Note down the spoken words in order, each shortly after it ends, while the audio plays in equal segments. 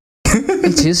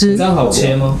其实这样好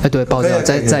切吗？对，爆掉，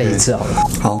再一次好了。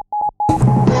好。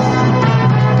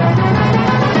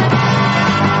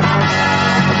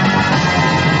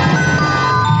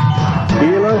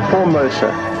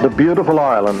Formosa, the beautiful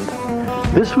island.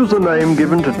 This was the name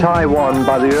given to Taiwan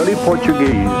by the early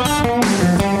Portuguese.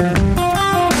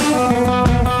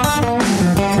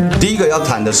 第一个要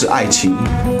谈的是爱情。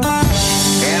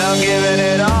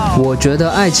我觉得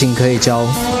爱情可以教，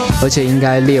而且应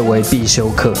该列为必修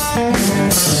课。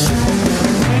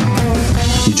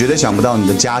你绝对想不到你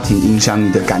的家庭影响你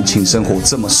的感情生活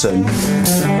这么深。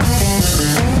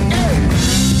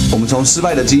我们从失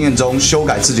败的经验中修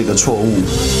改自己的错误。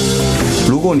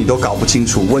如果你都搞不清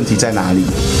楚问题在哪里，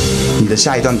你的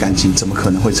下一段感情怎么可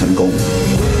能会成功？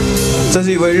这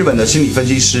是一位日本的心理分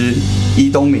析师伊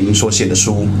东明所写的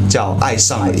书，叫《爱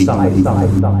上瘾》。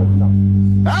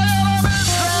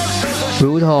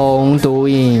如同毒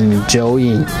瘾、酒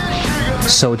瘾、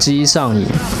手机上瘾，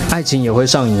爱情也会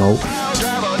上瘾哦。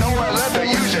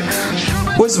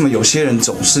为什么有些人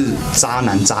总是渣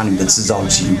男渣女的制造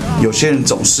机，有些人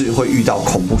总是会遇到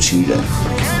恐怖情人？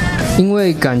因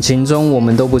为感情中我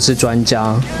们都不是专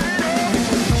家，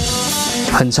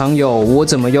很常有我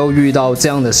怎么又遇到这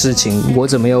样的事情，我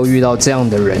怎么又遇到这样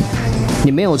的人。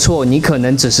你没有错，你可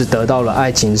能只是得到了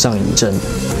爱情上瘾症。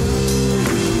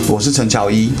我是陈乔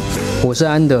伊，我是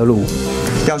安德鲁。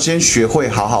要先学会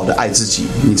好好的爱自己，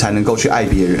你才能够去爱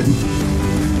别人。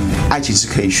爱情是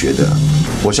可以学的，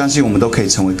我相信我们都可以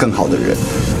成为更好的人。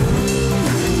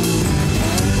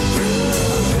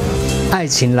爱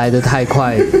情来得太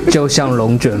快，就像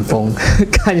龙卷风，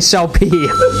看笑屁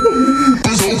呀！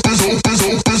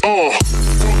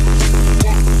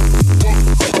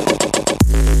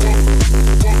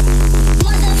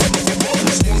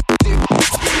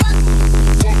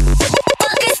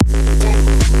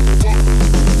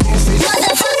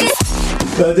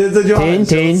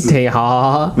停，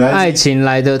好，爱情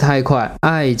来得太快，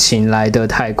爱情来得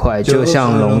太快，就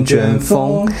像龙卷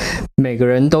风，每个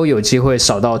人都有机会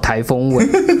扫到台风尾。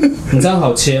你这样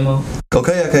好切吗？可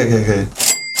以啊，可以。